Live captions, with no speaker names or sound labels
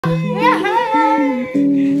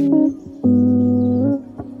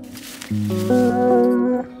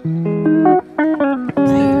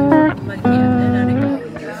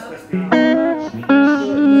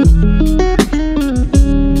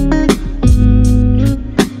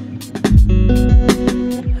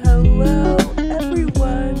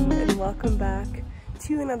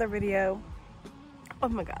video. Oh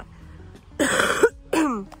my god.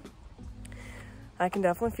 I can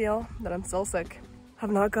definitely feel that I'm still sick.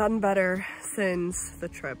 I've not gotten better since the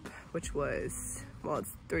trip, which was, well,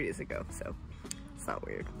 it's 3 days ago, so it's not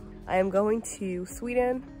weird. I am going to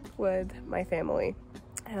Sweden with my family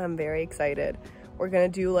and I'm very excited. We're gonna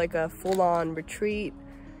do like a full-on retreat,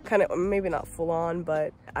 kind of, maybe not full-on,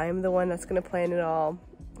 but I'm the one that's gonna plan it all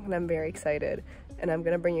and I'm very excited, and I'm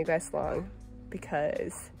gonna bring you guys along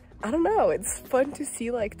because I don't know, it's fun to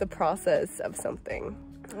see like the process of something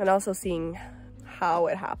and also seeing how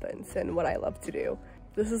it happens and what I love to do.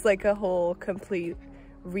 This is like a whole complete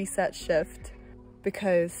reset shift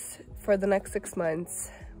because for the next 6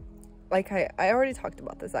 months, like I already talked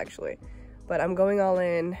about this actually, but I'm going all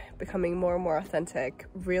in, becoming more and more authentic,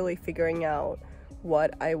 really figuring out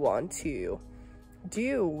what I want to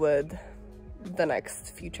do with the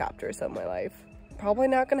next few chapters of my life. Probably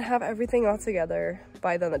not gonna have everything all together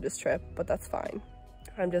by the end of this trip, but that's fine.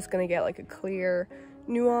 I'm just gonna get like a clear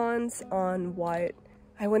nuance on what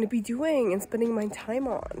I want to be doing and spending my time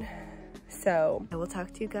on. So I will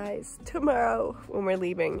talk to you guys tomorrow when we're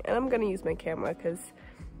leaving, and I'm gonna use my camera because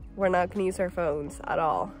we're not gonna use our phones at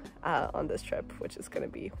all on this trip, which is gonna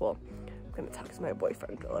be, well, I'm gonna talk to my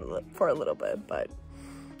boyfriend for a little bit, but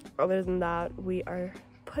other than that, we are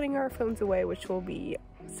putting our phones away, which will be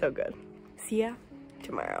so good. See ya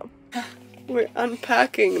tomorrow. We're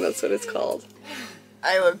unpacking, that's what it's called.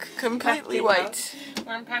 I look completely white.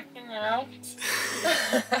 I'm packing out.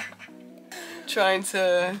 Trying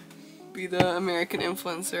to be the American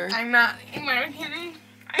influencer. I'm not American.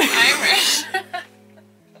 I'm Irish.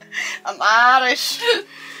 I'm Irish.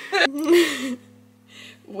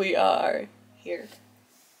 We are here.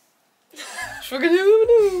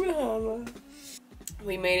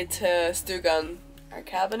 We made it to Stugan, our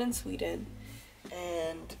cabin in Sweden,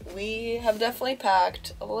 and we have definitely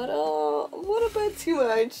packed a little bit too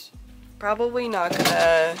much. Probably not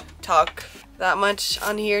gonna talk that much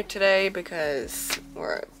on here today because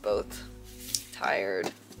we're both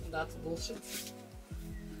tired. That's bullshit.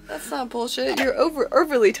 That's not bullshit. You're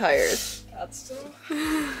overly tired. That's true.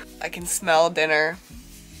 I can smell dinner.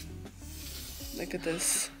 Look at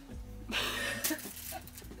this.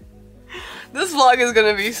 This vlog is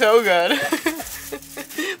gonna be so good.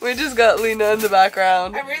 We just got Lena in the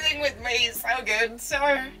background. Everything with me is so good, so.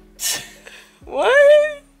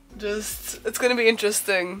 What? It's gonna be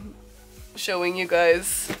interesting showing you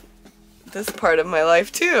guys this part of my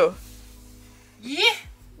life too. Yeah.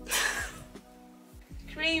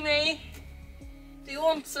 Creamy. Do you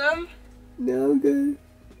want some? No, I'm good.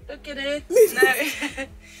 Look at it. No.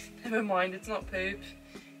 Never mind, it's not poop.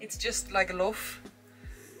 It's just like a loaf.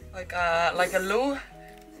 Like a lo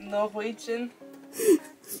in Norwegian.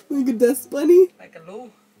 Like a dust bunny? Like a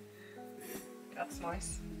lo. That's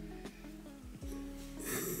nice.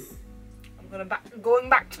 I'm going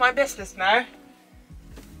back to my business now.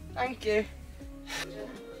 Thank you.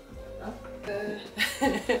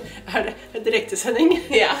 Er det direktesending?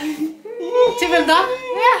 Ja. Til hvem da?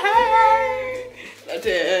 Det er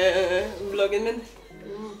til vloggen min.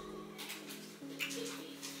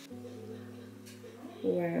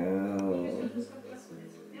 Wow.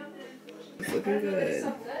 It's looking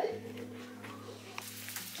good.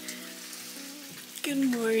 Good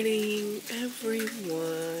morning,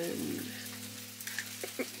 everyone.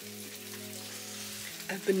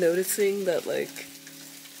 I've been noticing that, like,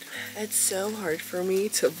 it's so hard for me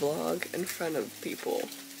to vlog in front of people.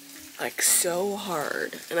 Like, so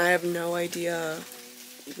hard. And I have no idea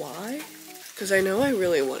why. Because I know I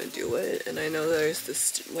really want to do it, and I know there's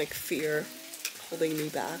this, like, fear holding me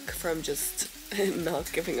back from just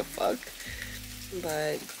not giving a fuck.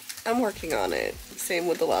 But I'm working on it. Same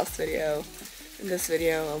with the last video. In this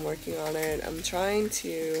video, I'm working on it. I'm trying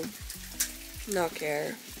to not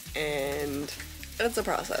care, and it's a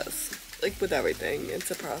process. Like with everything,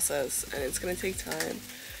 it's a process, and it's gonna take time,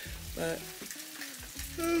 but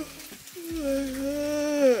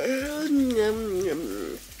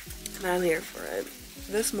I'm here for it.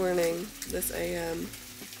 This morning, this AM,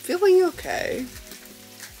 feeling okay,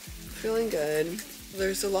 feeling good.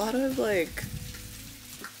 There's a lot of like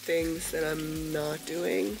things that I'm not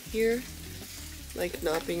doing here, like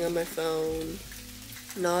not being on my phone,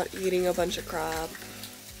 not eating a bunch of crap.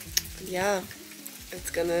 Yeah, it's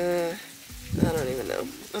gonna, I don't even know.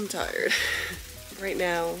 I'm tired. Right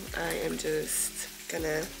now, I am just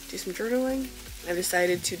gonna do some journaling. I've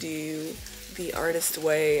decided to do The Artist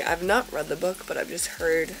Way. I've not read the book, but I've just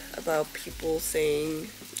heard about people saying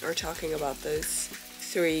or talking about this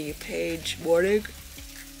 3-page morning.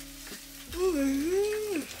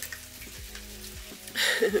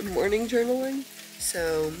 Morning journaling.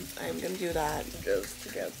 So I'm gonna do that just to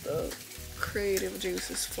get the creative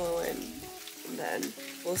juices flowing. And then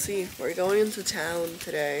we'll see. We're going into town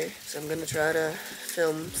today, so I'm gonna try to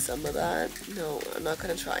film some of that. No, I'm not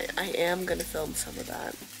gonna try. I am gonna film some of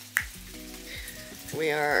that.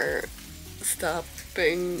 We are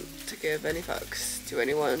stopping to give any fucks to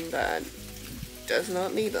anyone that does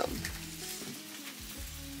not need them.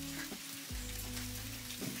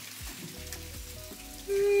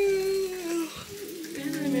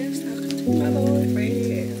 And I'm talking to my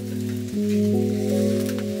boyfriend.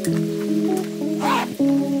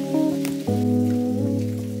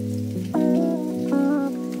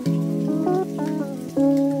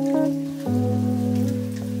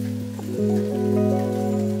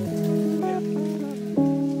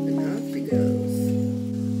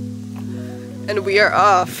 And we are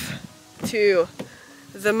off to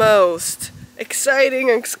the most exciting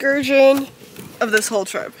excursion of this whole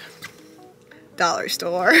trip. Dollar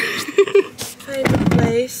store. Favorite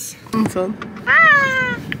place.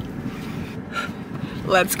 Ah!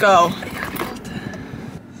 Let's go.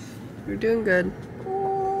 You're doing good.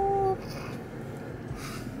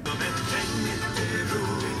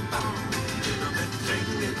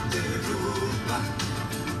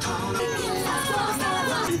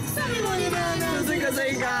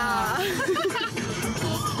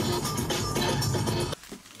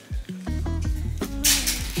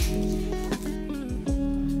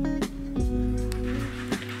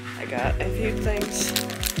 I got a few things.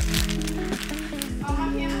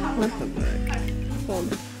 What the fuck? Hold on.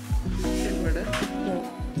 No.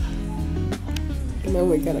 And then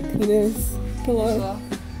we got a penis pillow.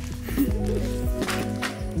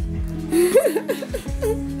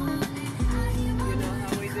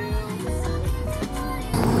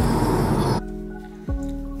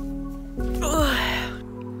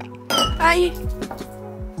 Hi.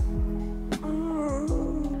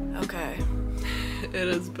 Okay. It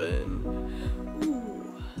has been.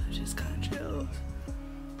 Ooh, I just got chills.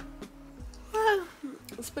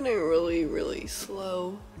 It's been a really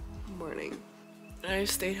slow morning. I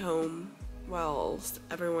stayed home whilst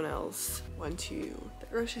everyone else went to the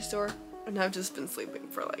grocery store, and I've just been sleeping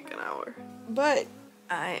for like an hour. But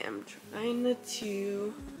I am trying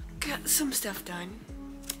to get some stuff done.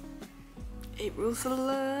 8 Rules of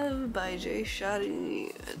Love by Jay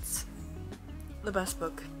Shetty. It's the best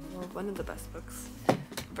book, or one of the best books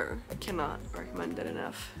ever. I cannot recommend it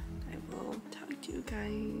enough. I will talk to you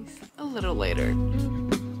guys a little later.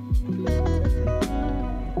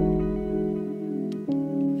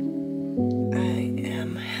 I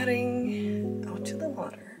am heading out to the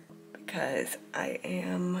water because I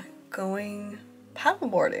am going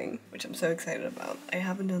paddleboarding, which I'm so excited about. I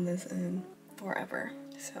haven't done this in forever,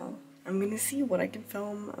 so I'm gonna see what I can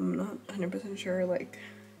film. I'm not 100% sure, like,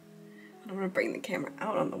 I don't want to bring the camera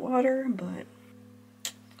out on the water, but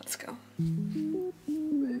let's go. Okay.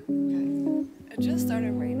 It just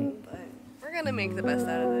started raining, but we're gonna make the best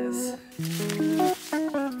out of this.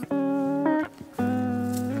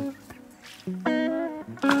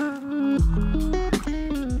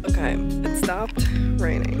 Okay, it stopped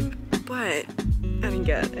raining, but I didn't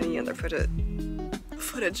get any other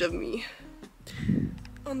footage of me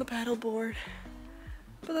on the paddleboard,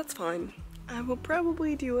 but that's fine. I will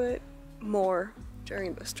probably do it more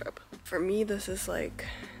during this trip. For me, this is like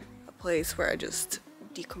a place where I just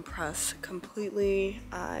decompress completely.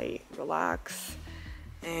 I relax,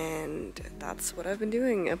 and that's what I've been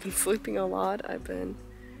doing. I've been sleeping a lot. I've been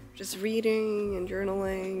just reading and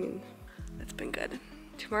journaling, and it's been good.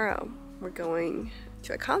 Tomorrow, we're going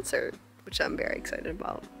to a concert, which I'm very excited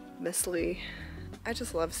about. Miss Lee. I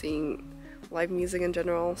just love seeing live music in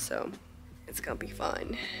general, so it's gonna be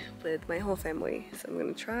fun with my whole family. So I'm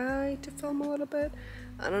gonna try to film a little bit.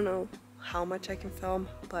 I don't know how much I can film,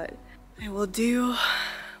 but I will do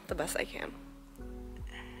the best I can.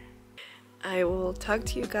 I will talk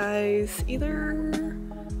to you guys either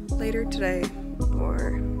later today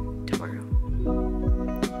or tomorrow.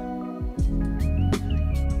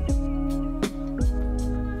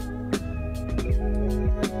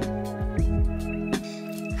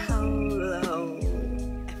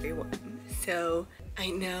 So, I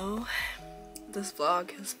know this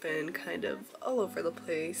vlog has been kind of all over the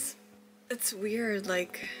place. It's weird,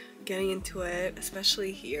 like, getting into it,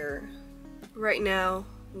 especially here. Right now,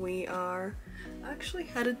 we are actually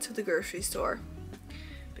headed to the grocery store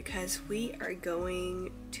because we are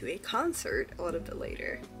going to a concert a little bit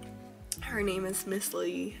later. Her name is Miss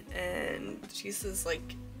Lee, and she's this,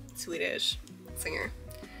 like, Swedish singer.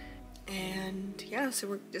 And yeah, so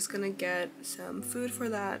we're just gonna get some food for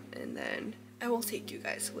that, and then I will take you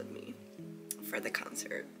guys with me for the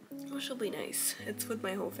concert. which will be nice. It's with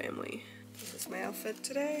my whole family. This is my outfit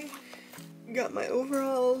today. Got my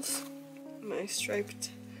overalls, my striped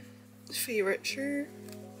favorite shirt,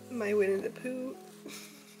 my Winnie the Pooh,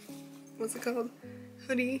 what's it called?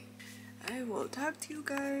 Hoodie. I will talk to you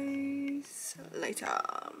guys later.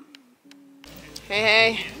 Hey,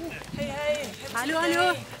 hey. Hey, hey. Hallo,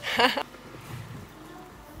 hallo.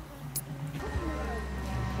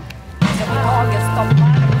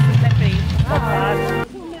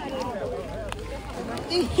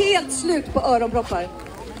 Det är helt slut på öronproppar.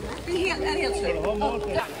 Det är helt slut.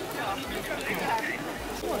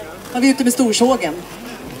 Ja, vi är ute med storsågen.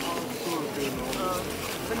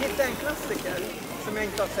 Men hitta en klassiker som jag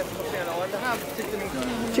inte har sett på flera år. Det här tyckte ni inte.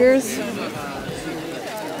 Cheers.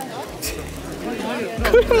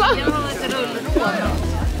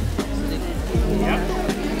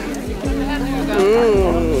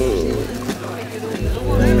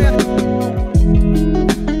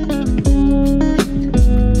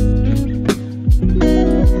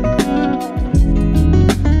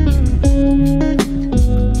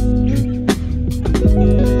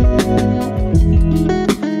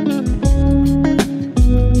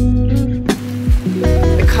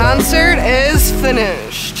 The concert is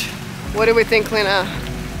finished. What do we think, Lena?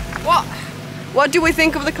 What? What do we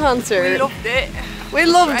think of the concert? We loved it. We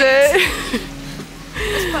loved Great. it.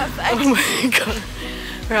 It's perfect. Oh my god.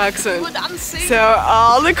 Our accent. We're dancing. So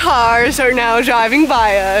all the cars are now driving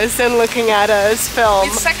by us and looking at us film.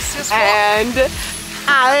 It's sexy as fuck. And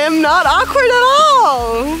I am not awkward at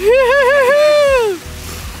all.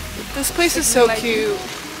 This place is so cute.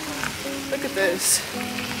 Look at this.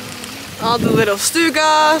 All the little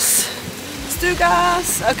stugas.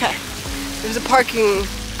 Stugas. Okay. There's a parking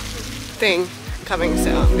thing coming, so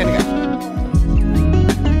I'm gonna go.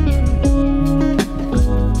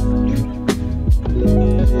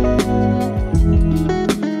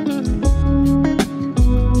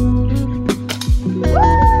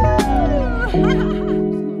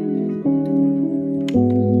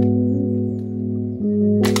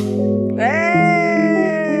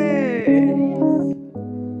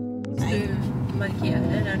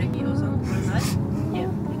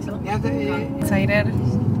 Excited.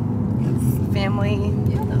 Family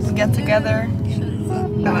get together.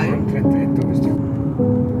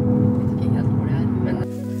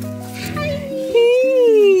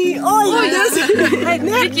 Oj,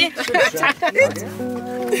 Ricky.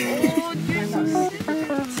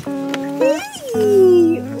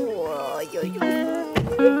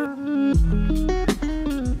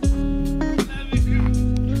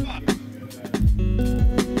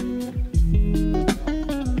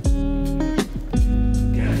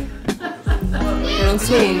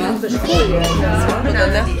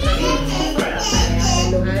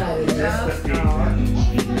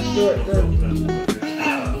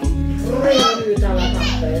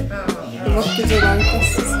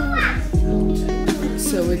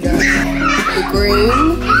 So we got the green,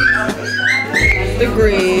 the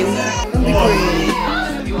green, the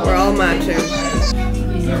green. We're all matching.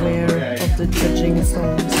 Beware of the judging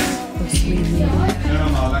stones of Sweden.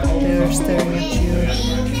 They are staring at you.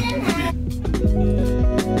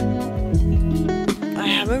 I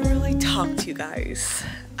haven't really talked to you guys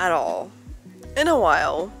at all in a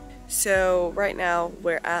while. So right now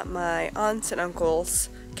we're at my aunt's and uncle's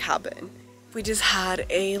cabin. We just had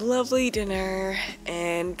a lovely dinner,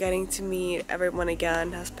 and getting to meet everyone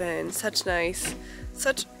again has been such a nice,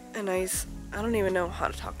 I don't even know how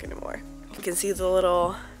to talk anymore. You can see the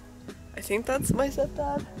little, I think that's my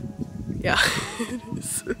stepdad. Yeah, it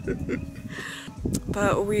is.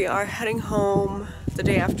 But we are heading home the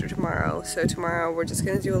day after tomorrow. So tomorrow we're just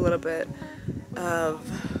gonna do a little bit of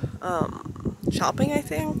shopping, I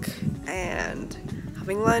think, and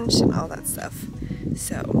having lunch and all that stuff.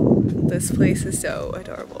 So this place is so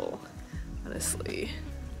adorable, honestly.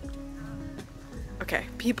 Okay,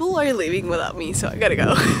 people are leaving without me, so I gotta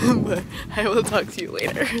go. But I will talk to you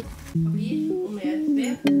later.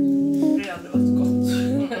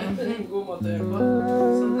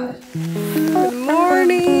 Good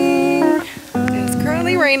morning! It's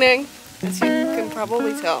currently raining, as you can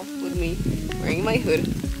probably tell with me wearing my hood.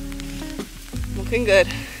 Looking good.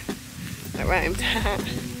 That rhymed.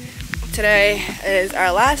 Today is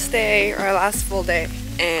our last day, our last full day,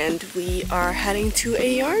 and we are heading to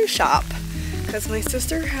a yarn shop because my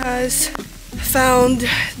sister has found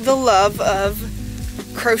the love of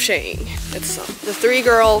crocheting. It's the three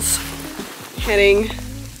girls heading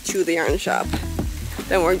to the yarn shop.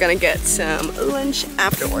 Then we're gonna get some lunch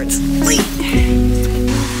afterwards.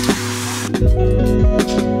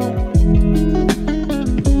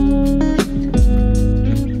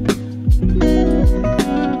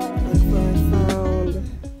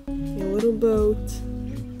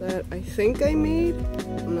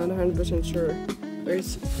 100% sure.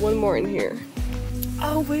 There's one more in here.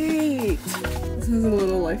 Oh wait! This is a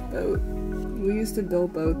little lifeboat. We used to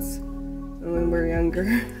build boats when we were younger.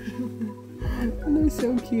 And they're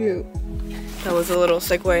so cute. That was a little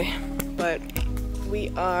segue, but we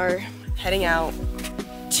are heading out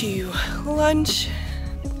to lunch.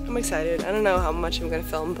 I'm excited. I don't know how much I'm gonna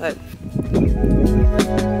film, but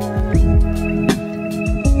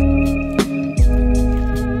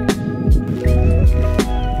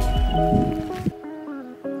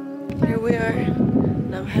here we are,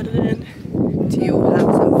 and I'm headed in to have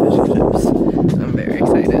some fish and chips. I'm very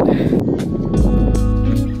excited.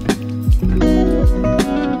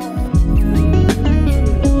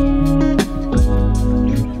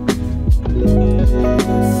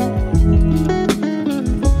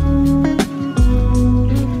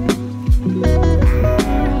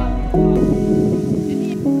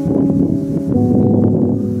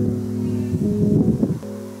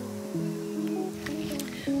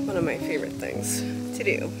 One of my favorite things to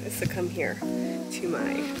do is to come here to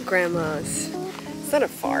my grandma's. It's not a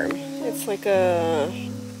farm, it's like a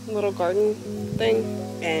little garden thing,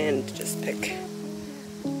 and just pick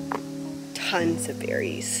tons of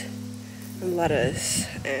berries and lettuce,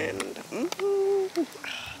 and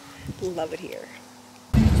love it here.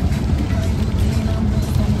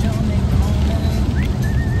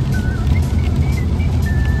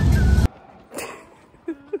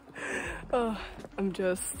 Oh, I'm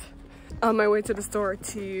just on my way to the store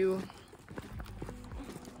to,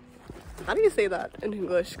 how do you say that in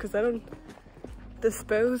English? Because I don't,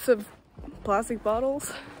 dispose of plastic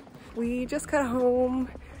bottles. We just got home,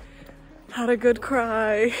 had a good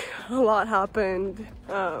cry, a lot happened.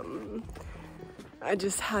 I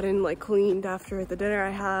just hadn't like cleaned after the dinner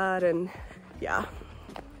I had, and yeah,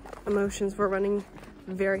 emotions were running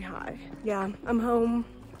very high. Yeah, I'm home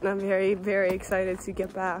and I'm very, very excited to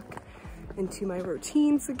get back into my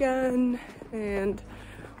routines again, and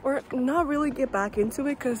or not really get back into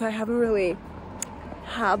it because I haven't really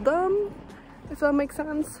had them, if that makes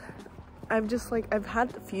sense. I've just like, I've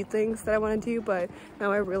had a few things that I want to do, but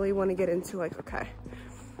now I really want to get into like, okay,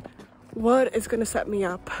 what is gonna set me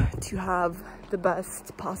up to have the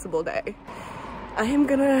best possible day? I am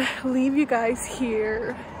gonna leave you guys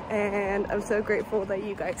here, and I'm so grateful that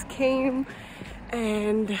you guys came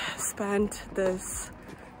and spent these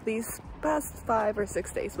past 5 or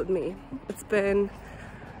 6 days with me. It's been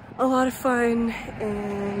a lot of fun,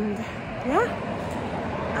 and yeah,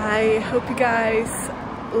 I hope you guys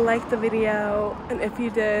liked the video, and if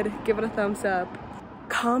you did, give it a thumbs up,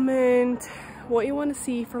 comment what you want to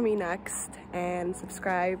see from me next, and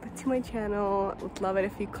subscribe to my channel. I would love it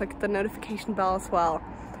if you click the notification bell as well.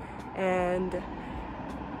 And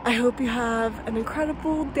I hope you have an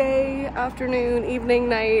incredible day, afternoon, evening,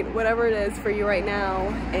 night, whatever it is for you right now,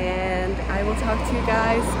 and I will talk to you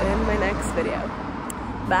guys in my next video.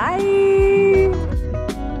 Bye!